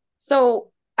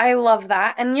 so I love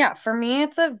that. And yeah, for me,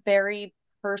 it's a very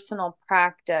personal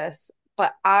practice,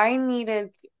 but I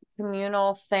needed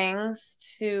communal things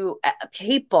to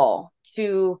people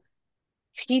to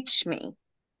teach me.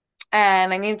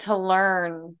 And I needed to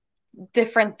learn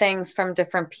different things from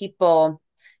different people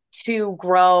to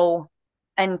grow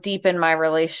and deepen my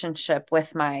relationship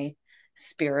with my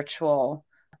spiritual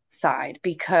side.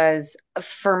 Because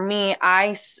for me,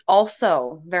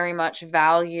 also very much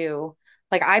value,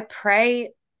 like, I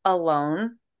pray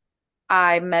alone,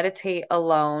 I meditate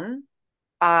alone,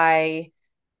 I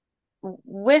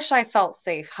wish I felt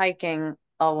safe hiking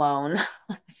alone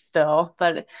still,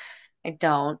 but I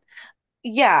don't.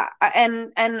 Yeah,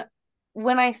 and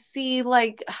when I see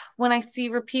like when I see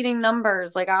repeating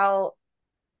numbers, like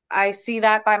I see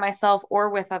that by myself or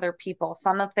with other people.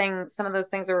 Some of those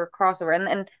things are a crossover,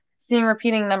 and seeing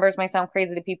repeating numbers might sound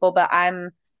crazy to people, but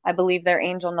I believe they're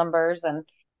angel numbers, and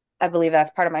I believe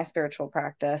that's part of my spiritual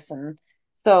practice, and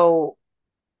so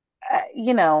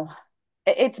you know,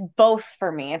 it's both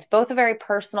for me. It's both a very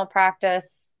personal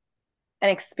practice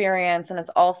and experience, and it's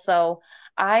also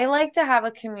I like to have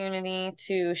a community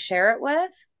to share it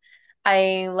with.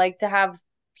 I like to have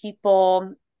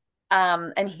people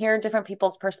and hear different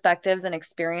people's perspectives and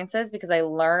experiences because I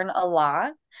learn a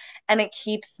lot and it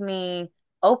keeps me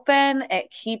open.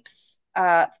 It keeps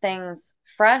things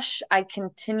fresh. I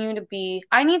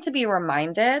need to be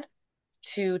reminded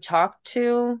to talk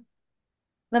to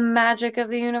the magic of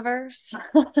the universe.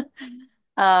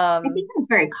 I think um, that's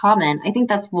very common. I think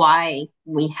that's why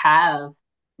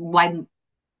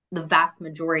the vast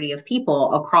majority of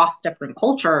people across different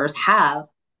cultures have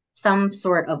some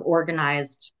sort of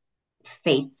organized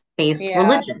faith-based yeah,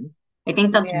 religion. I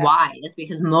think that's yeah. why, is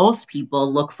because most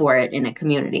people look for it in a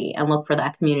community and look for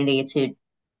that community to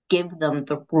give them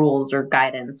the rules or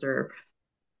guidance or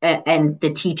and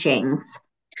the teachings.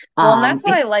 Well, and that's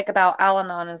what It I like about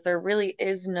Al-Anon is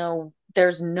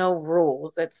there's no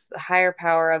rules. It's the higher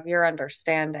power of your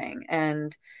understanding.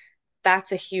 And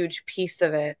that's a huge piece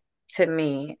of it to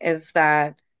me is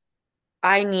that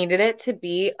I needed it to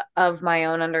be of my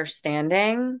own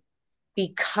understanding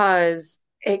because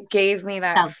it gave me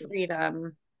that sounds good.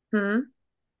 freedom. Hmm?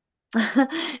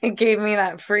 It gave me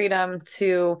that freedom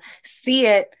to see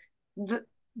it th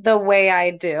the way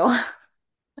I do.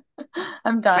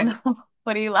 I'm Right. done.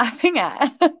 What are you laughing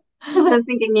at? Because I was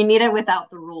thinking you need it without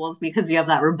the rules because you have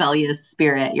that rebellious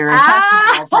spirit. You're Ah!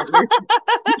 impressionable, but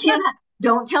you can't.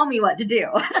 Don't tell me what to do.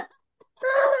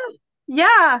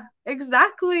 Yeah,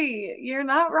 exactly. You're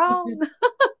not wrong.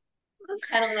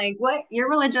 And I'm like, what? Your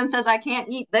religion says I can't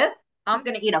eat this? I'm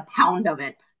gonna eat a pound of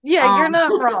it. Yeah, you're Um,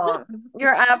 not wrong.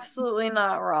 You're absolutely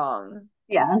not wrong.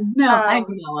 yeah, no, I Um,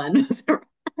 know one.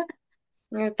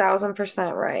 you're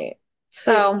 1,000% right. It,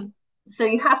 So, so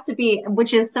you have to be,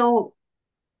 which is so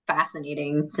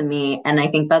fascinating to me, and I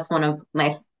think that's one of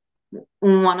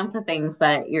the things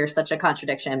that you're such a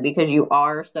contradiction because you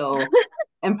are so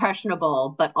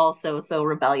impressionable, but also so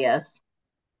rebellious.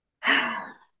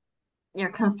 You're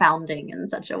confounding in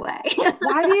such a way.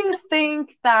 Why do you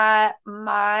think that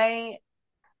my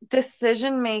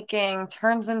decision making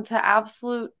turns into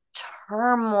absolute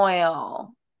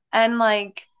turmoil and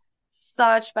like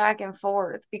such back and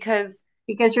forth? Because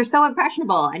Because you're so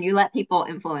impressionable and you let people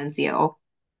influence you,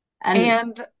 and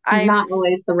and I'm not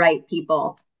always the right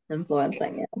people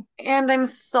influencing you. and I'm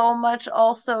so much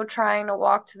also trying to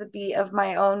walk to the beat of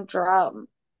my own drum.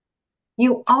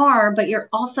 You are, but you're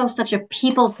also such a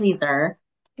people pleaser,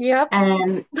 Yep.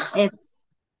 and it's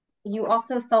you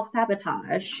also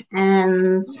self-sabotage.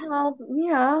 And Well,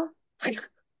 yeah,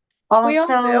 we all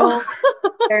do. also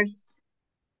there's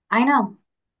I know.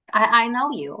 I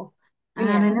know you.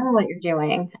 And I Yeah. know what you're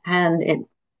doing. And it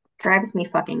drives me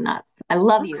fucking nuts. I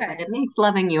love you, but Okay. it makes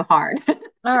loving you hard.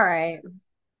 All right.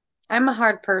 I'm a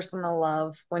hard person to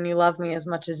love when you love me as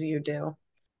much as you do.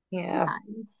 Yeah.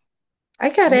 Sometimes. I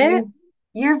get it.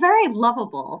 You're very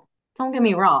lovable. Don't get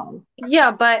me wrong.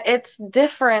 Yeah, but it's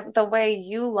different the way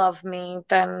you love me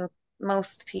than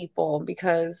most people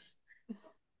because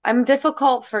I'm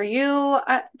difficult for you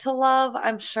to love.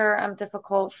 I'm sure I'm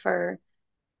difficult for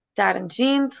Dad and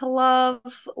Jean to love,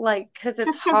 like, because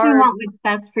it's Just because we hard. want what's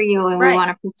best for you and we want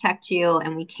Right. to protect you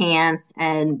and we can't,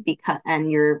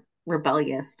 and you're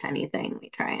rebellious to anything we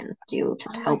try and do to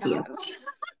Oh my help you. God.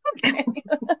 Okay.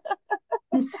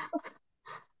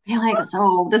 You're like,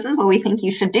 so this is what we think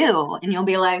you should do. And you'll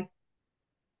be like,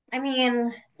 I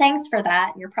mean, thanks for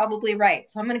that. You're probably right.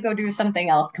 So I'm going to go do something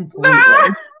else completely.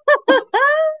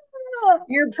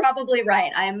 You're probably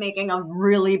right. I am making a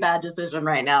really bad decision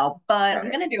right now, but I'm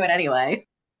Right. going to do it anyway.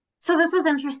 So this was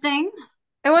interesting.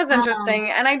 It was Um, interesting.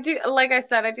 And I do, like I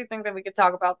said, I do think that we could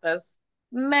talk about this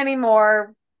many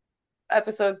more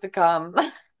episodes to come.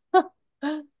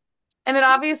 And it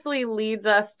obviously leads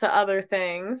us to other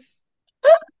things.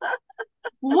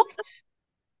 what?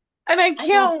 And I I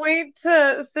don't. can't wait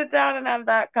to sit down and have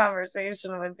that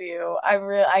conversation with you.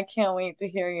 I can't wait to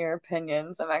hear your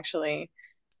opinions. I'm actually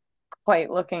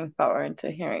quite looking forward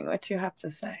to hearing what you have to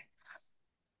say.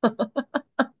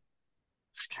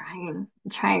 I'm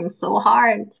trying so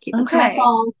hard to keep it to Okay.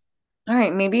 myself All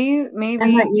right,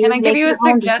 and let can you I give make you a your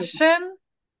own decision. suggestion?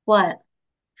 What?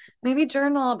 Maybe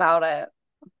journal about it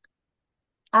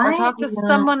or I talk to am not.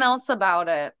 someone else about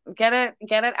it. Get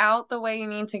it out the way you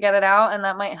need to get it out, and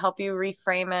that might help you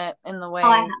reframe it in the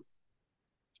Oh, way.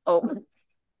 Oh,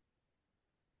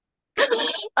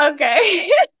 okay.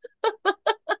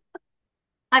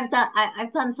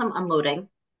 I've done some unloading.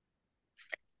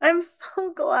 I'm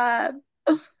so glad.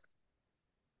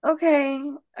 Okay.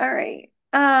 All right.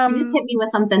 You just hit me with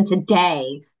something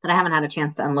today that I haven't had a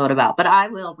chance to unload about, but I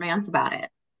will rant about it.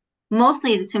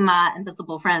 Mostly to my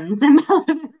invisible friends in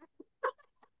Melbourne.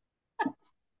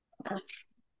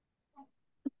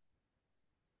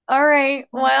 All right.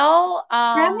 Well,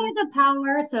 Grant me the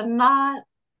power to not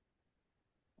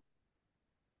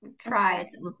try okay.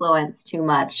 to influence too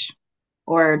much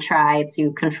or try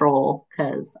to control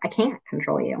because I can't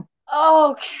control you.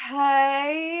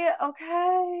 Okay.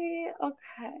 Okay.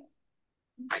 Okay.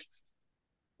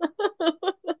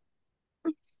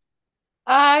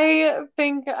 I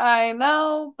think I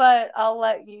know, but I'll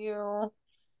let you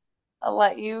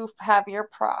have your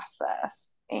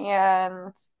process.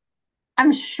 And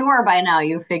I'm sure by now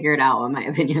you figured out what my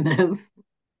opinion is.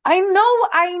 I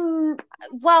know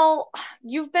well,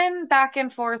 you've been back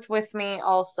and forth with me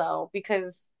also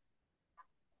because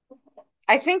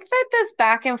I think that this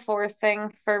back and forth thing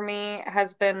for me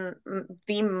has been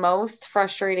the most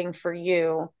frustrating for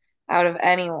you out of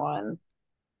anyone.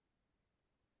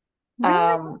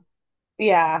 Really? Um,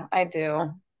 yeah, I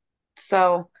do.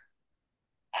 So,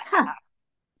 Huh.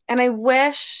 and I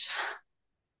wish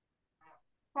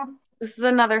this is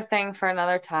another thing for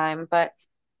another time, but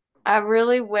I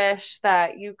really wish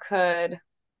that you could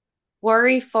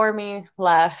worry for me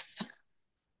less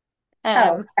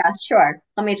Oh, and yeah, sure.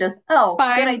 Good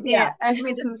find me. idea. Let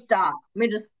me just stop. Let me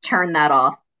just turn that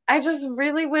off. I just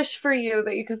really wish for you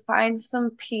that you could find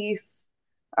some peace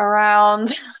around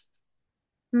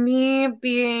me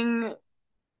being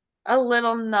a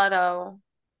little nutto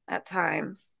at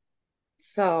times.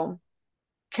 So,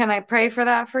 can I pray for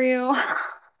that for you?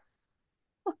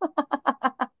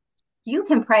 You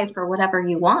can pray for whatever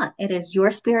you want. It is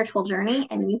your spiritual journey,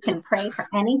 and you can pray for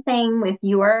anything with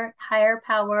your higher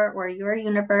power or your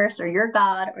universe or your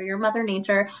God or your mother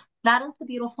nature. That is the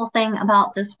beautiful thing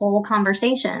about this whole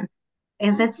conversation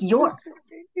is it's yours.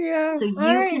 Yeah, So all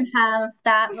you right. can have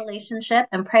that relationship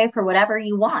and pray for whatever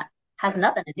you want. Has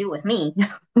nothing to do with me.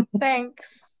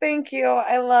 Thanks. Thank you.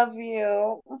 I love you.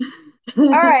 All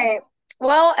right.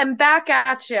 Well, and back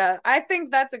at you. I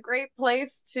think that's a great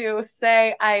place to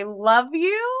say I love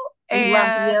you. Love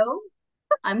And you.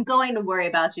 I'm going to worry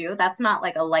about you. That's not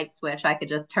like a light switch. I could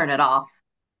just turn it off.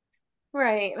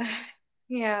 right.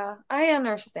 Yeah, I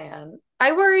understand.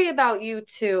 I worry about you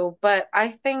too, but I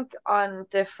think on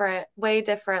different, way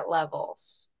different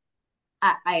levels.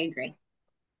 I agree.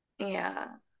 Yeah.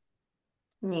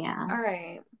 Yeah. All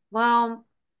right. Well,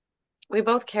 we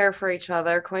both care for each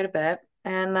other quite a bit.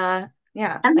 And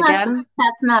yeah, And again,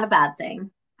 that's not a bad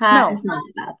thing. That no, is not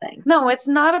a bad thing. no, it's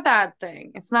not a bad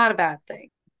thing. It's not a bad thing.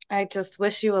 I just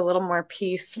wish you a little more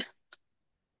peace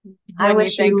I when you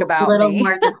wish think you a about little me.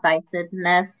 more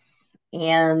decisiveness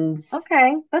and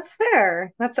Okay, that's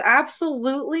fair. That's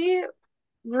absolutely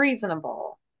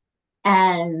reasonable.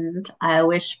 I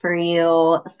wish for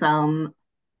you some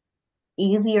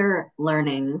easier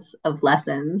learnings of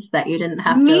lessons that you didn't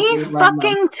have to Me relearn them.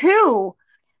 fucking too.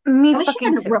 Me I wish you fucking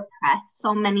hadn't too. repressed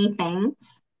so many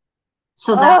things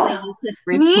so that way you Oh, could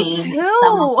me retain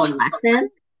some of too. the lesson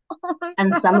Oh my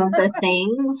and some of God. the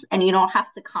things, and you don't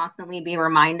have to constantly be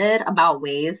reminded about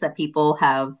ways that people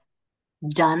have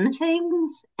done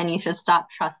things, and you should stop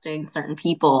trusting certain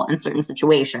people in certain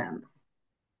situations.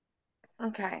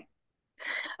 Okay.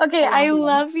 Okay, I love I you.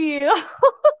 love you.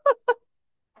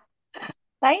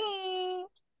 Bye.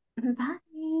 Bye.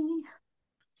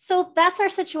 So that's our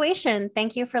situation.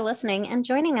 Thank you for listening and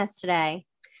joining us today.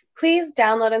 Please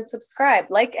download and subscribe,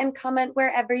 like and comment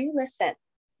wherever you listen.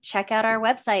 Check out our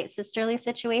website,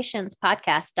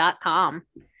 sisterlysituationspodcast.com.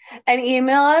 And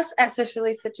email us at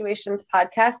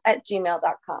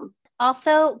sisterlysituationspodcast@gmail.com.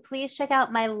 Also, please check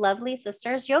out my lovely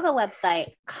sister's yoga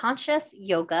website,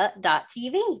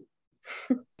 consciousyoga.tv.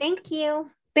 Thank you.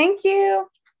 Thank you.